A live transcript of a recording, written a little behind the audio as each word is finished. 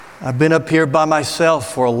I've been up here by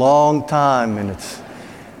myself for a long time, and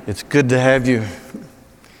it's good to have you.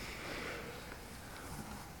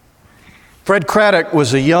 Fred Craddock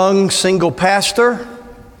was a young single pastor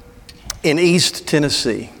in East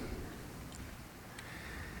Tennessee.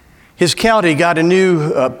 His county got a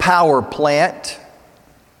new power plant,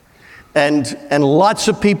 and lots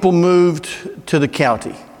of people moved to the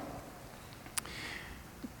county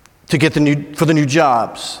to get for the new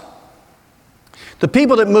jobs. The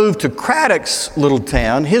people that moved to Craddock's little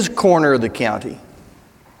town, his corner of the county,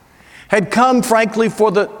 had come, frankly,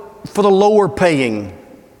 for the lower paying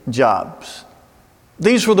jobs.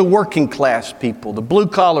 These were the working class people, the blue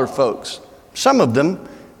collar folks. Some of them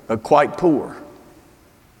are quite poor.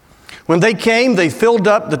 When they came, they filled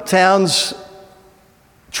up the town's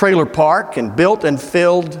trailer park and built and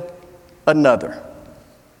filled another.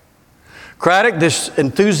 Craddock, this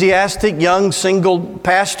enthusiastic young single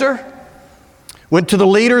pastor, went to the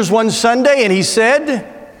leaders one Sunday and he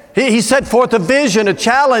set forth a vision, a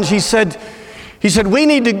challenge. He said, we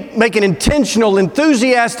need to make an intentional,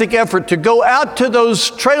 enthusiastic effort to go out to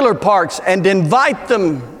those trailer parks and invite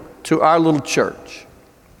them to our little church.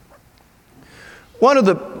 One of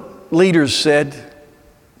the leaders said,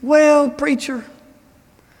 well, preacher,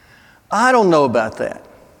 I don't know about that.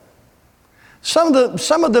 Some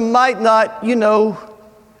of them might not,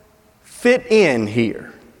 fit in here.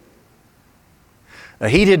 A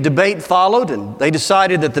heated debate followed, and they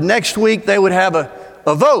decided that the next week they would have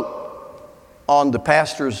a vote on the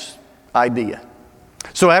pastor's idea.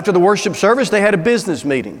 So after the worship service, they had a business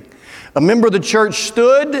meeting. A member of the church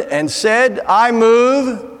stood and said, I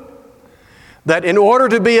move that in order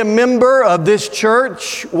to be a member of this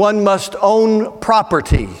church, one must own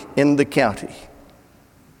property in the county.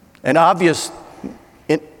 An obvious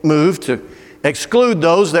move to exclude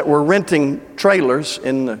those that were renting trailers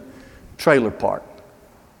in the trailer park.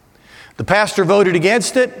 The pastor voted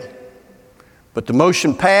against it, but the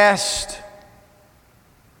motion passed.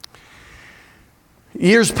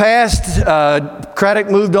 Years passed,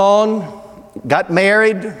 Craddock moved on, got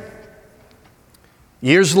married.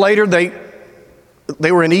 Years later,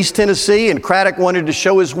 they were in East Tennessee, and Craddock wanted to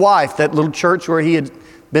show his wife that little church where he had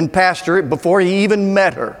been pastor before he even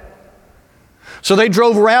met her. So they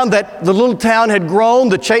drove around. The little town had grown,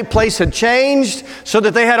 the place had changed, so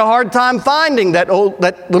that they had a hard time finding that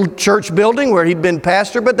little church building where he'd been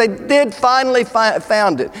pastor, but they did finally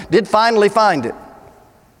find it.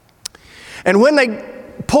 And when they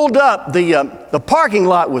pulled up, the parking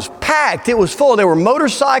lot was packed. It was full. There were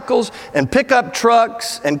motorcycles and pickup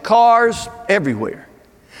trucks and cars everywhere.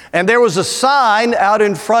 And there was a sign out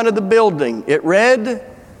in front of the building. It read,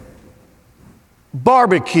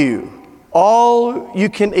 barbecue. All you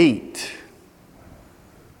can eat.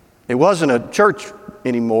 It wasn't a church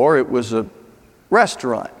anymore, it was a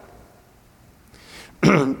restaurant.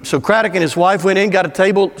 So Craddock and his wife went in, got a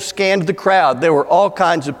table, scanned the crowd. There were all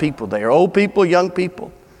kinds of people there. Old people, young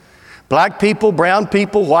people, black people, brown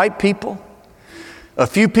people, white people. A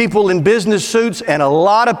few people in business suits and a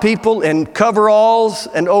lot of people in coveralls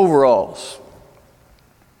and overalls.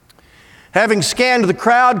 Having scanned the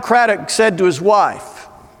crowd, Craddock said to his wife,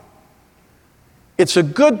 it's a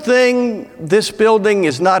good thing this building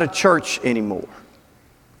is not a church anymore.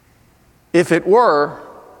 If it were,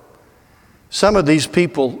 some of these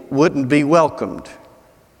people wouldn't be welcomed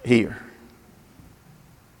here.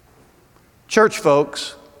 Church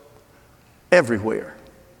folks everywhere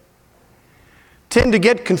tend to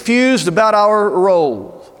get confused about our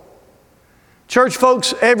roles. Church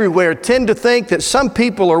folks everywhere tend to think that some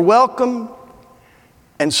people are welcome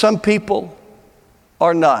and some people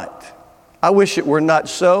are not. I wish it were not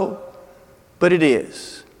so, but it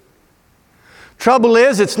is. Trouble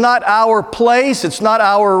is, it's not our place, it's not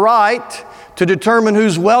our right to determine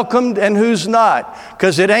who's welcomed and who's not,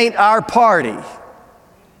 because it ain't our party.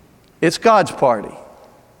 It's God's party.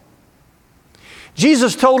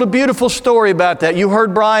 Jesus told a beautiful story about that. You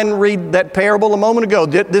heard Brian read that parable a moment ago.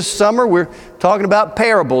 This summer we're talking about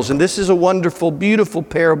parables, and this is a wonderful, beautiful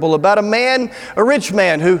parable about a rich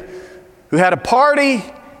man who had a party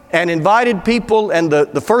and invited people, and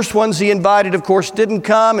the first ones he invited, of course, didn't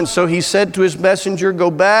come, and so he said to his messenger,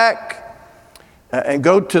 go back and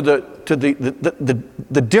go to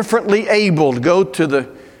the differently abled, go to the,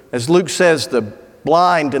 as Luke says, the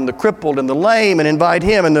blind and the crippled and the lame, and invite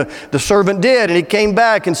him. And the servant did, and he came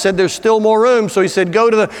back and said there's still more room. So he said, go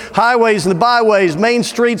to the highways and the byways, main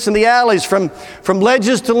streets and the alleys, from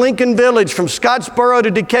Ledges to Lincoln Village, from Scottsboro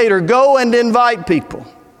to Decatur, go and invite people.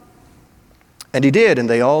 And he did, and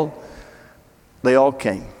they all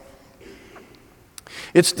came.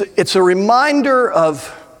 It's a reminder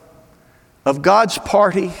of God's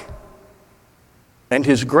party and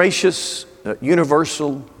His gracious,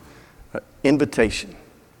 universal invitation.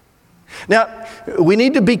 Now, we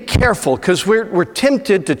need to be careful because we're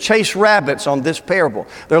tempted to chase rabbits on this parable.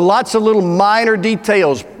 There are lots of little minor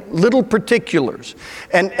details, little particulars.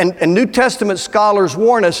 And New Testament scholars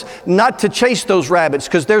warn us not to chase those rabbits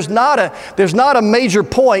because there's not a major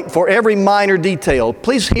point for every minor detail.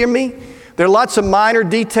 Please hear me. There are lots of minor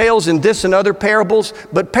details in this and other parables,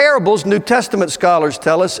 but parables, New Testament scholars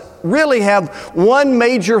tell us, really have one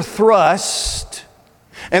major thrust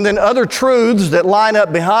and then other truths that line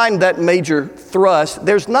up behind that major thrust.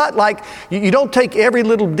 There's not like, you don't take every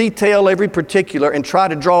little detail, every particular, and try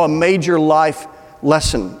to draw a major life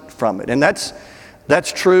lesson from it. And that's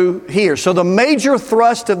true here. So the major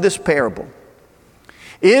thrust of this parable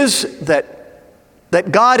is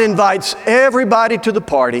that God invites everybody to the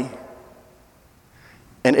party,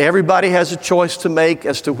 and everybody has a choice to make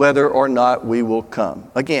as to whether or not we will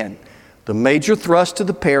come. Again, the major thrust of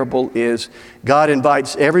the parable is God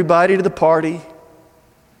invites everybody to the party,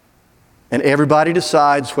 and everybody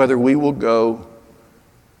decides whether we will go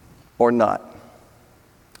or not.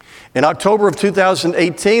 In October of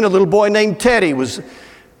 2018, a little boy named Teddy was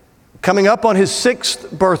coming up on his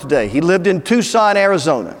 6th birthday. He lived in Tucson,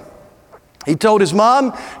 Arizona. He told his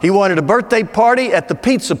mom he wanted a birthday party at the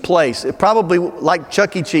pizza place, probably like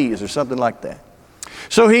Chuck E. Cheese or something like that.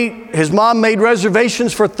 So his mom made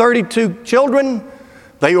reservations for 32 children.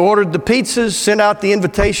 They ordered the pizzas, sent out the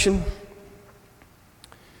invitation,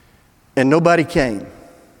 and nobody came.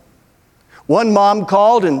 One mom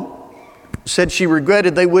called and said she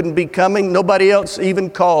regretted they wouldn't be coming. Nobody else even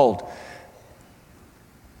called.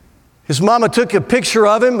 His mama took a picture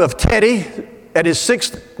of him, of Teddy, at his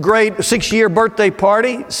 6th-year birthday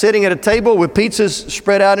party, sitting at a table with pizzas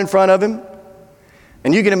spread out in front of him.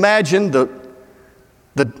 And you can imagine the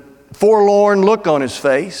forlorn look on his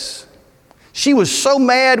face. She was so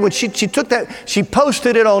mad when she took that, she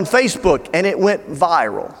posted it on Facebook, and it went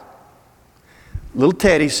viral. Little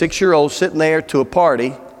Teddy, 6-year-old, sitting there at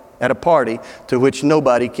a party to which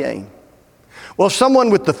nobody came. Well,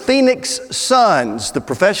 someone with the Phoenix Suns, the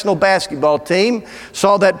professional basketball team,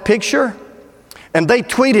 saw that picture, and they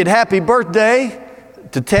tweeted happy birthday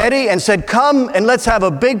to Teddy and said, come and let's have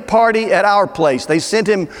a big party at our place. They sent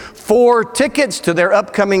him 4 tickets to their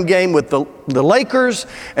upcoming game with the Lakers,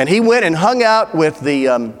 and he went and hung out with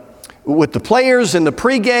the players in the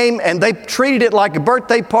pregame, and they treated it like a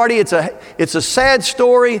birthday party. It's a sad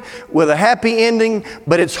story with a happy ending,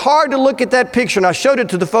 but it's hard to look at that picture, and I showed it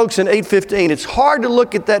to the folks in 815. It's hard to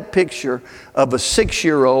look at that picture of a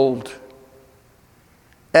 6-year-old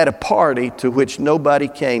at a party to which nobody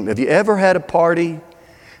came. Have you ever had a party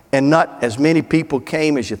and not as many people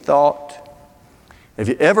came as you thought? Have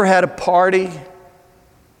you ever had a party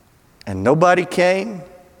and nobody came?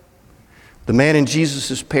 The man in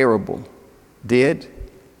Jesus' parable did.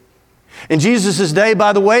 In Jesus' day,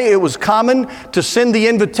 by the way, it was common to send the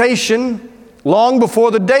invitation long before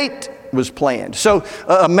the date was planned. So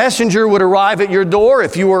a messenger would arrive at your door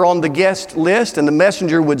if you were on the guest list, and the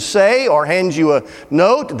messenger would say or hand you a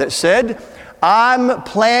note that said, I'm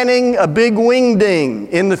planning a big wing ding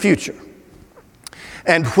in the future.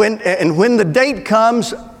 And when the date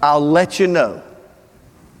comes, I'll let you know.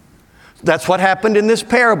 That's what happened in this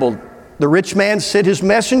parable. The rich man sent his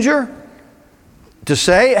messenger to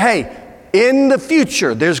say, hey, in the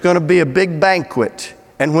future, there's going to be a big banquet.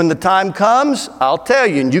 And when the time comes, I'll tell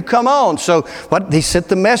you, and you come on. So he sent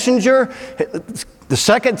the messenger the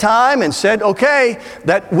second time and said, okay,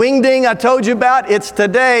 that wing ding I told you about, it's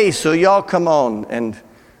today, so y'all come on. And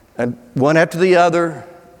one after the other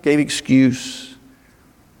gave excuse.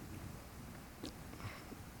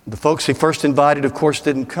 The folks he first invited, of course,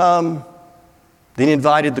 didn't come. Then he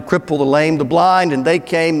invited the cripple, the lame, the blind, and they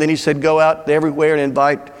came. Then he said, go out everywhere and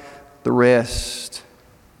invite the rest.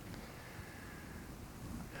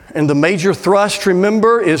 And the major thrust,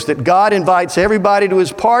 remember, is that God invites everybody to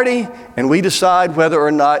His party, and we decide whether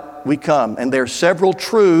or not we come. And there are several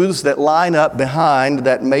truths that line up behind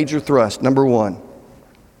that major thrust. Number one,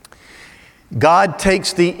 God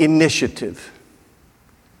takes the initiative.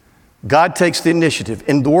 God takes the initiative.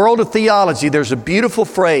 In the world of theology, there's a beautiful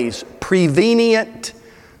phrase, prevenient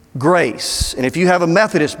grace. And if you have a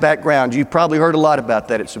Methodist background, you've probably heard a lot about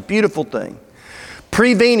that. It's a beautiful thing.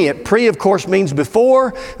 Prevenient. Pre, of course, means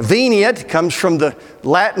before. Venient comes from the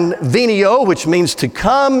Latin venio, which means to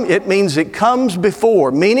come. It means it comes before,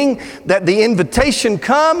 meaning that the invitation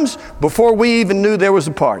comes before we even knew there was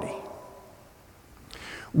a party.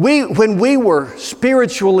 When we were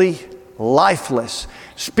spiritually lifeless,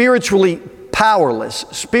 spiritually powerless,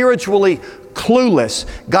 spiritually clueless.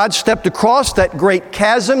 God stepped across that great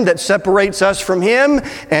chasm that separates us from Him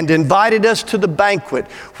and invited us to the banquet.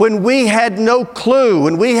 When we had no clue,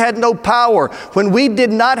 when we had no power, when we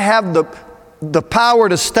did not have the power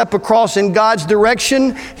to step across in God's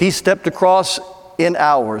direction, He stepped across in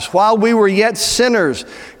ours. While we were yet sinners,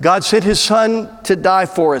 God sent His Son to die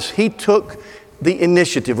for us. He took the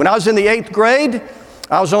initiative. When I was in the 8th grade,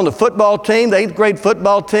 I was on the football team, the 8th grade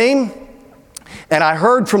football team, and I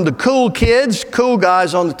heard from the cool kids, cool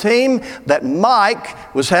guys on the team, that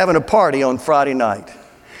Mike was having a party on Friday night.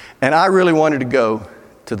 And I really wanted to go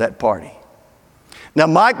to that party. Now,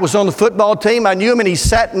 Mike was on the football team. I knew him, and he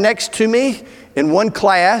sat next to me in one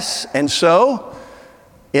class. And so,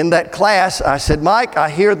 in that class, I said, Mike, I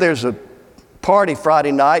hear there's a party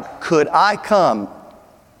Friday night. Could I come?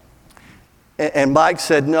 And Mike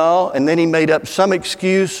said no, and then he made up some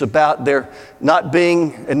excuse about there not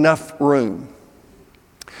being enough room.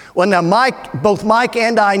 Well, now both Mike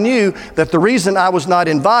and I knew that the reason I was not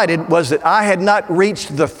invited was that I had not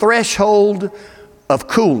reached the threshold of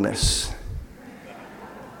coolness.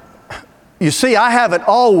 You see, I haven't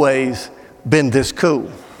always been this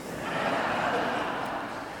cool.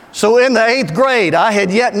 So in the 8th grade, I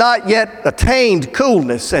had not yet attained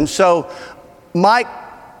coolness, and so Mike,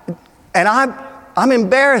 and I'm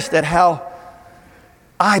embarrassed at how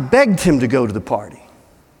I begged him to go to the party.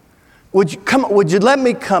 Would you let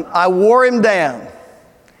me come? I wore him down,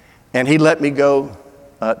 and he let me go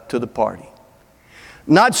to the party.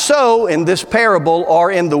 Not so in this parable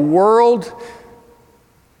or in the world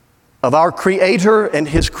of our Creator and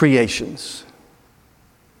His creations.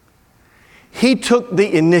 He took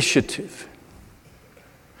the initiative.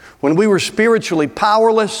 When we were spiritually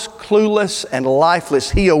powerless, clueless, and lifeless,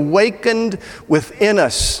 He awakened within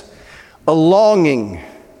us a longing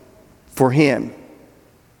for Him.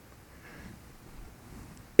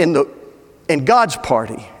 In God's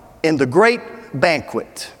party, in the great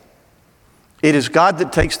banquet, it is God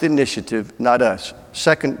that takes the initiative, not us.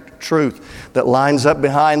 Second truth that lines up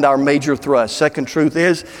behind our major thrust. Second truth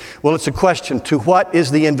is, well, it's a question. To what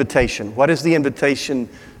is the invitation? What is the invitation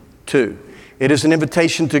to? It is an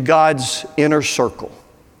invitation to God's inner circle,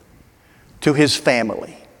 to His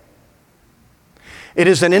family. It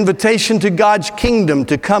is an invitation to God's kingdom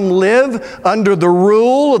to come live under the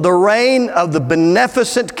rule, the reign of the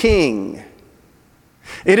beneficent King.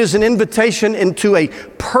 It is an invitation into a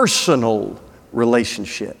personal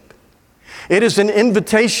relationship. It is an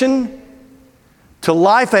invitation to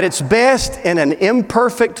life at its best in an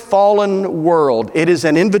imperfect, fallen world. It is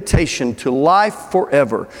an invitation to life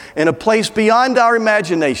forever in a place beyond our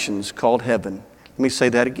imaginations called heaven. Let me say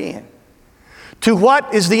that again. To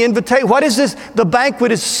what is the invitation? What is this? The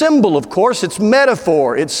banquet is symbol, of course. It's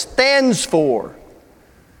metaphor. It stands for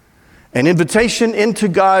an invitation into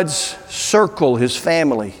God's circle, His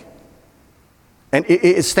family. And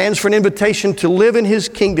it stands for an invitation to live in His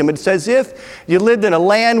kingdom. It's as if you lived in a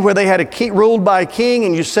land where they had a king, ruled by a king,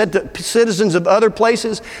 and you said to citizens of other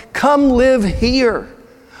places, come live here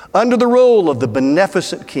under the rule of the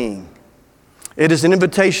beneficent King. It is an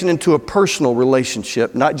invitation into a personal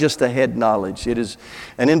relationship, not just a head knowledge. It is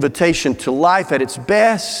an invitation to life at its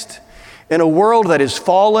best in a world that is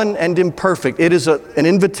fallen and imperfect. It is an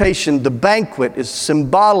invitation. The banquet is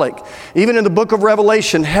symbolic. Even in the book of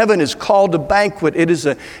Revelation, heaven is called a banquet. It is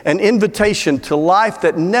an invitation to life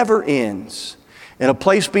that never ends in a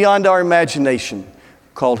place beyond our imagination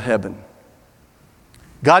called heaven.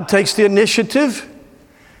 God takes the initiative,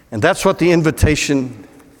 and that's what the invitation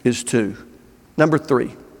is to. Number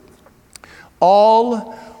 3,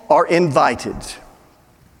 all are invited.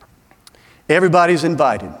 Everybody's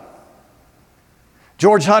invited.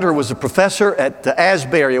 George Hunter was a professor at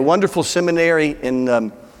Asbury, a wonderful seminary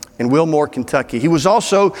in Wilmore, Kentucky. He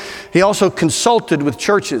also consulted with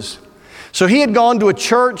churches. So he had gone to a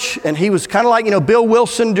church, and he was kind of like, Bill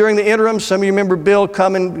Wilson during the interim. Some of you remember Bill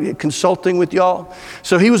coming, consulting with y'all.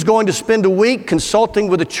 So he was going to spend a week consulting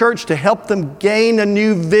with a church to help them gain a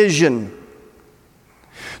new vision.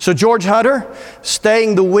 So George Hunter,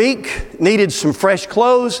 staying the week, needed some fresh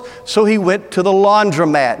clothes, so he went to the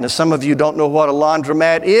laundromat. Now, some of you don't know what a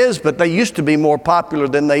laundromat is, but they used to be more popular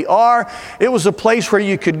than they are. It was a place where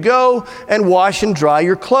you could go and wash and dry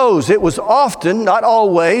your clothes. It was often, not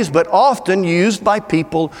always, but often used by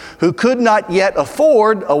people who could not yet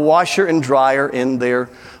afford a washer and dryer in their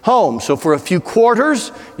home. So for a few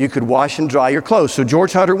quarters, you could wash and dry your clothes. So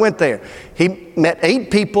George Hunter went there. He met 8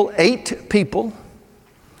 people,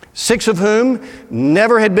 6 of whom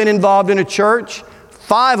never had been involved in a church,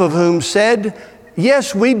 5 of whom said,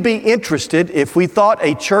 yes, we'd be interested if we thought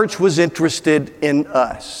a church was interested in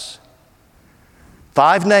us.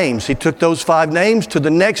 5 names. He took those 5 names to the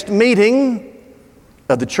next meeting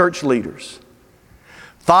of the church leaders.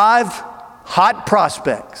 5 hot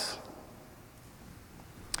prospects.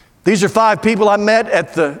 These are 5 people I met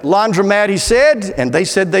at the laundromat, he said, and they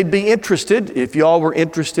said they'd be interested if y'all were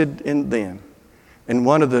interested in them. And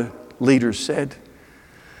one of the leaders said,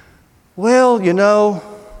 well, you know,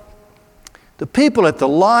 the people at the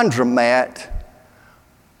laundromat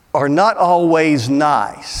are not always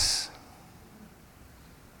nice.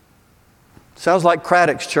 Sounds like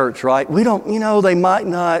Craddock's church, right? We don't, they might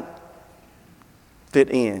not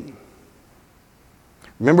fit in.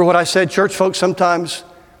 Remember what I said, church folks sometimes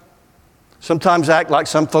act like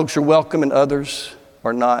some folks are welcome and others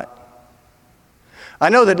are not. I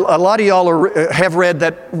know that a lot of y'all have read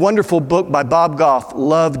that wonderful book by Bob Goff,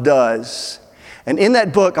 Love Does. And in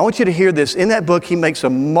that book, I want you to hear this. In that book, he makes a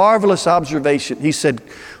marvelous observation. He said,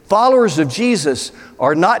 followers of Jesus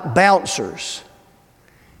are not bouncers.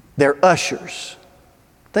 They're ushers.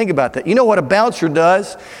 Think about that. You know what a bouncer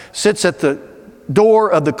does? Sits at the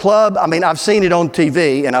door of the club. I mean, I've seen it on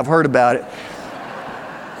TV and I've heard about it.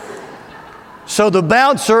 So the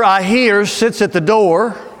bouncer, I hear, sits at the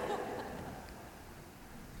door.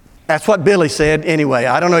 That's what Billy said anyway.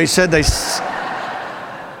 I don't know. He said they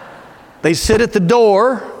sit at the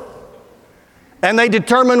door and they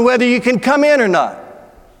determine whether you can come in or not.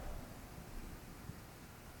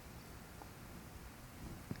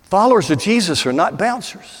 Followers of Jesus are not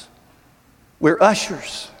bouncers. We're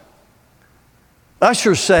ushers.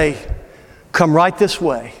 Ushers say, come right this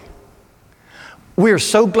way. We're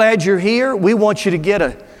so glad you're here. We want you to get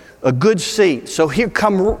a good seat. So here,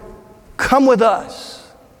 come with us.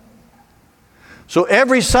 So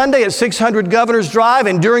every Sunday at 600 Governors Drive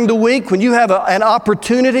and during the week when you have an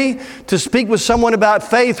opportunity to speak with someone about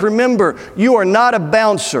faith, remember, you are not a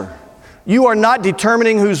bouncer. You are not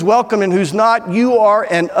determining who's welcome and who's not. You are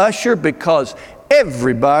an usher because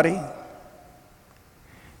everybody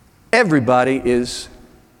is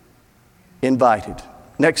invited.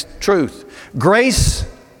 Next truth. Grace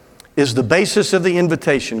is the basis of the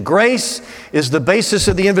invitation. Grace is the basis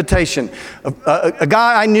of the invitation. A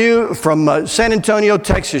guy I knew from San Antonio,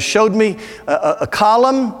 Texas, showed me a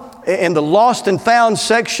column in the lost and found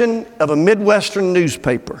section of a Midwestern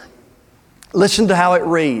newspaper. Listen to how it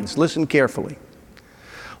reads. Listen carefully.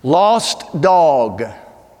 Lost dog,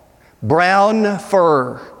 brown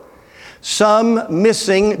fur, some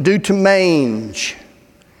missing due to mange,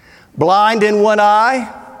 blind in one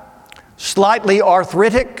eye, slightly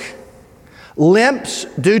arthritic, limps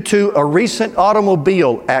due to a recent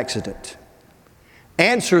automobile accident.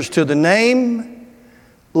 Answers to the name,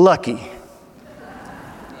 Lucky.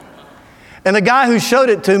 And the guy who showed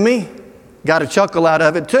it to me got a chuckle out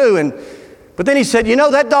of it too. But then he said,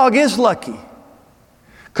 that dog is lucky.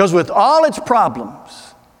 Because with all its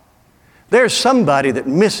problems, there's somebody that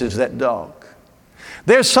misses that dog.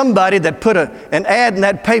 There's somebody that put an ad in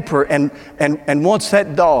that paper and wants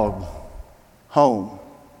that dog home.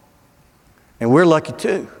 And we're lucky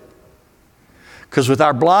too. Because with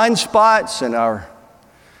our blind spots and our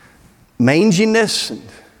manginess and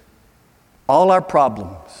all our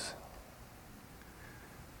problems,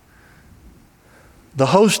 the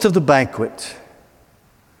host of the banquet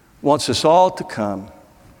wants us all to come.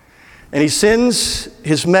 And he sends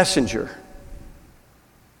his messenger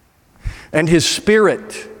and his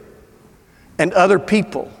spirit and other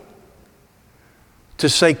people to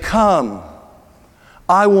say, come,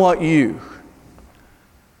 I want you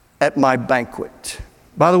at my banquet.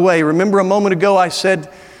 By the way, remember a moment ago I said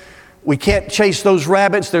we can't chase those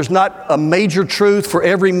rabbits. There's not a major truth for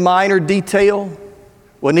every minor detail.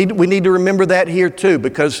 We need to remember that here too,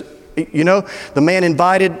 because, the man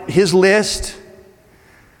invited his list.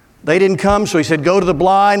 They didn't come, so he said, go to the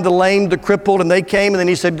blind, the lame, the crippled, and they came. And then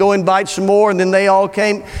he said, go invite some more, and then they all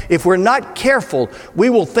came. If we're not careful,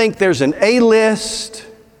 we will think there's an A list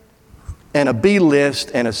and a B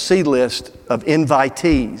list and a C list of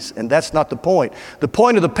invitees, and that's not the point. The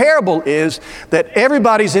point of the parable is that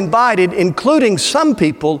everybody's invited, including some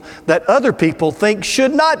people that other people think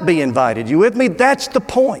should not be invited. You with me? That's the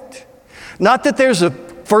point. Not that there's a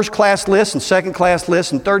first class list and second class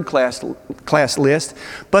list and third class list,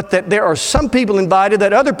 but that there are some people invited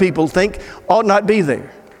that other people think ought not be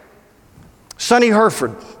there. Sonny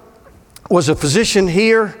Herford was a physician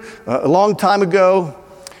here a long time ago.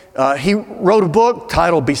 He wrote a book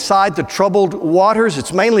titled Beside the Troubled Waters.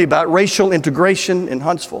 It's mainly about racial integration in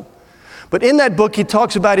Huntsville. But in that book, he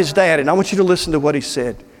talks about his dad, and I want you to listen to what he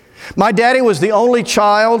said. My daddy was the only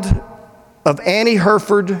child of Annie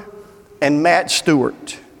Herford and Matt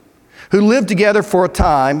Stewart, who lived together for a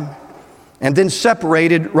time and then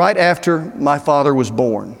separated right after my father was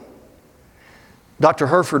born. Dr.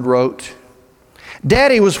 Herford wrote,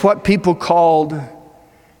 Daddy was what people called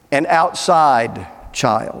an outside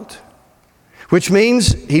child, which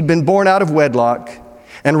means he'd been born out of wedlock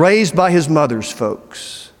and raised by his mother's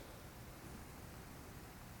folks.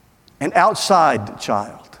 An outside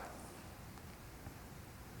child.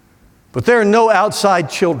 But there are no outside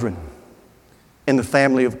children in the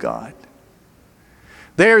family of God.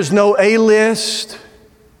 There's no A list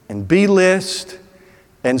and B list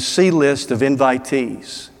and C list of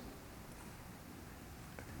invitees.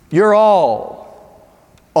 You're all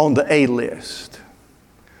on the A list.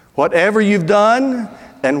 Whatever you've done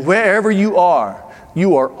and wherever you are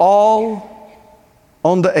all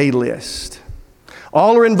on the A list.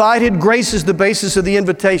 All are invited. Grace is the basis of the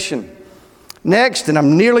invitation. Next, and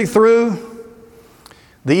I'm nearly through,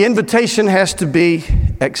 the invitation has to be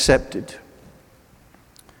accepted.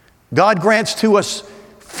 God grants to us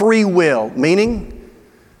free will, meaning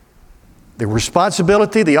the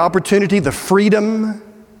responsibility, the opportunity, the freedom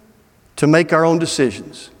to make our own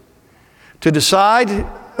decisions, to decide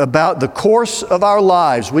about the course of our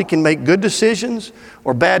lives. We can make good decisions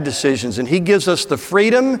or bad decisions, and He gives us the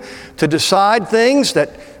freedom to decide things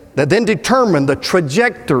that then determine the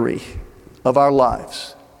trajectory of our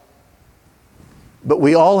lives. But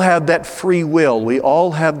we all have that free will. We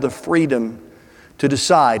all have the freedom to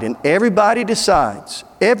decide, and everybody decides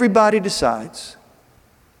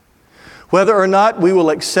whether or not we will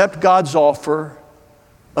accept God's offer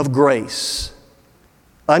of grace.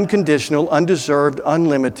 Unconditional, undeserved,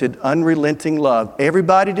 unlimited, unrelenting love.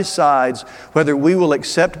 Everybody decides whether we will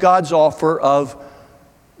accept God's offer of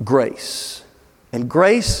grace. And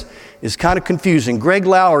grace is kind of confusing. Greg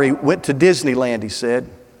Lowry went to Disneyland, he said,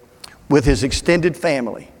 with his extended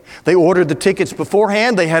family. They ordered the tickets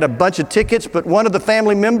beforehand. They had a bunch of tickets, but one of the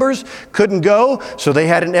family members couldn't go, so they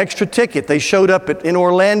had an extra ticket. They showed up in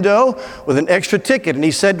Orlando with an extra ticket, and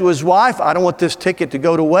he said to his wife, I don't want this ticket to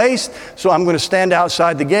go to waste, so I'm going to stand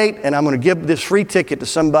outside the gate, and I'm going to give this free ticket to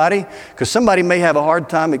somebody, because somebody may have a hard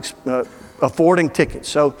time affording tickets.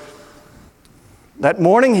 So that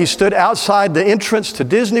morning, he stood outside the entrance to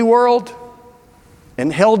Disney World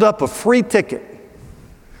and held up a free ticket.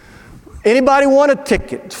 Anybody want a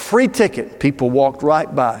ticket? Free ticket. People walked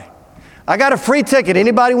right by. I got a free ticket.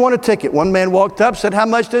 Anybody want a ticket? One man walked up, said, how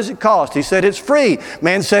much does it cost? He said, it's free.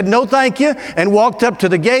 Man said, no thank you, and walked up to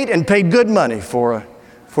the gate and paid good money for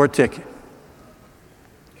a ticket.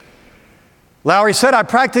 Lowry said, I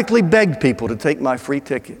practically begged people to take my free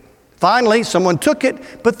ticket. Finally, someone took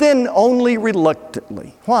it, but then only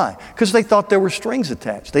reluctantly. Why? Because they thought there were strings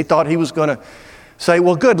attached. They thought he was going to say,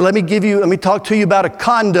 well, good, let me talk to you about a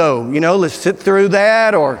condo. Let's sit through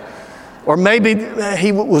that. Or maybe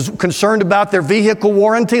he was concerned about their vehicle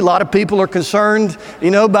warranty. A lot of people are concerned,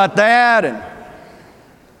 about that.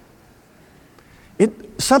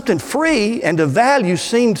 And something free and of value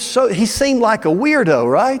he seemed like a weirdo,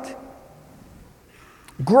 right?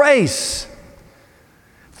 Grace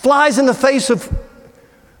flies in the face of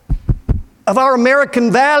our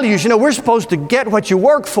American values. We're supposed to get what you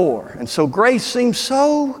work for. And so grace seems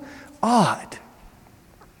so odd.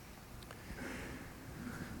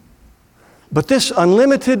 But this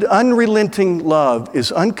unlimited, unrelenting love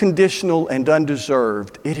is unconditional and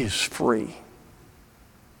undeserved. It is free.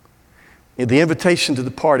 And the invitation to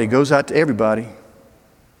the party goes out to everybody.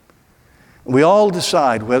 We all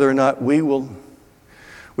decide whether or not we're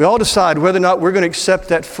going to accept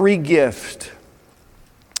that free gift.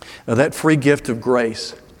 That free gift of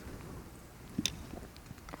grace.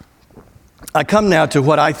 I come now to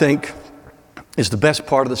what I think is the best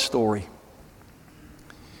part of the story.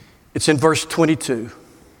 It's in verse 22.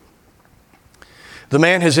 The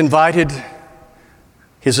man has invited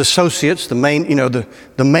his associates, the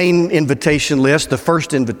main invitation list, the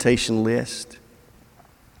first invitation list.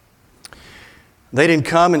 They didn't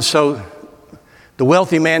come, and so the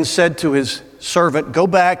wealthy man said to his servant, go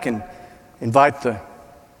back and invite the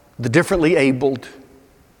differently abled,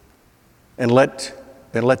 and let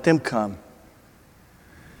them come.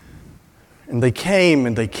 And they came,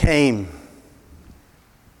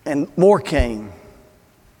 and more came.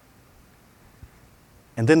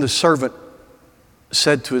 And then the servant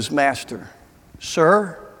said to his master,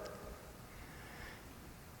 Sir,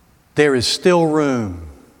 there is still room.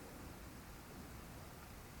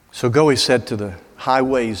 So go, he said, to the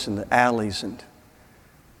highways and the alleys and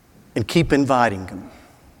keep inviting them.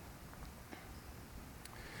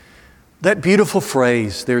 That beautiful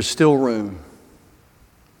phrase, there's still room,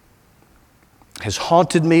 has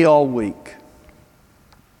haunted me all week.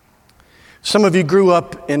 Some of you grew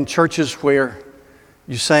up in churches where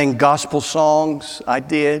You sang gospel songs. I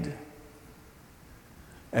did.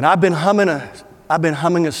 And I've been humming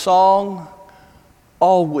a song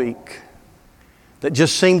all week that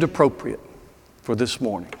just seemed appropriate for this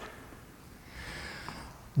morning.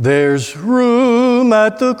 There's room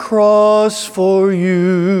at the cross for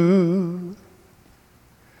you.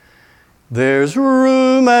 There's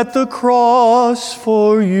room at the cross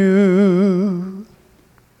for you.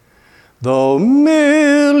 Though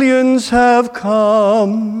millions have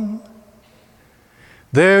come,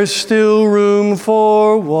 there's still room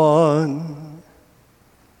for one.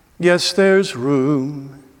 Yes, there's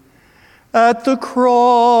room at the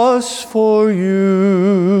cross for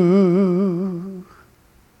you.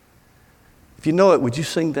 If you know it, would you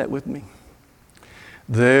sing that with me?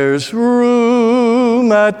 There's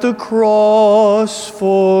room at the cross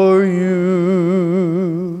for you.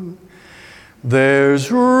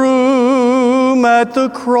 There's room at the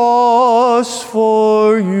cross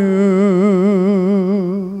for you.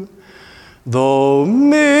 Though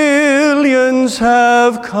millions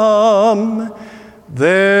have come,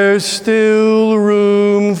 there's still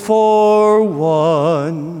room for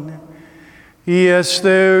one. Yes,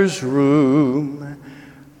 there's room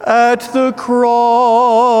at the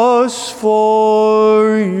cross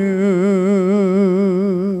for you.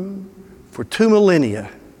 For 2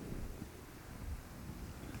 millennia,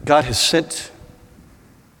 God has sent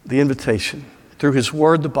the invitation through His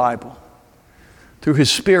Word, the Bible, through His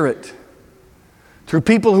Spirit, through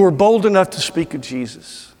people who are bold enough to speak of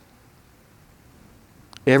Jesus.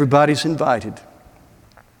 Everybody's invited.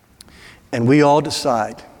 And we all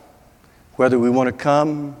decide whether we want to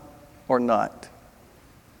come or not.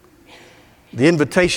 The invitation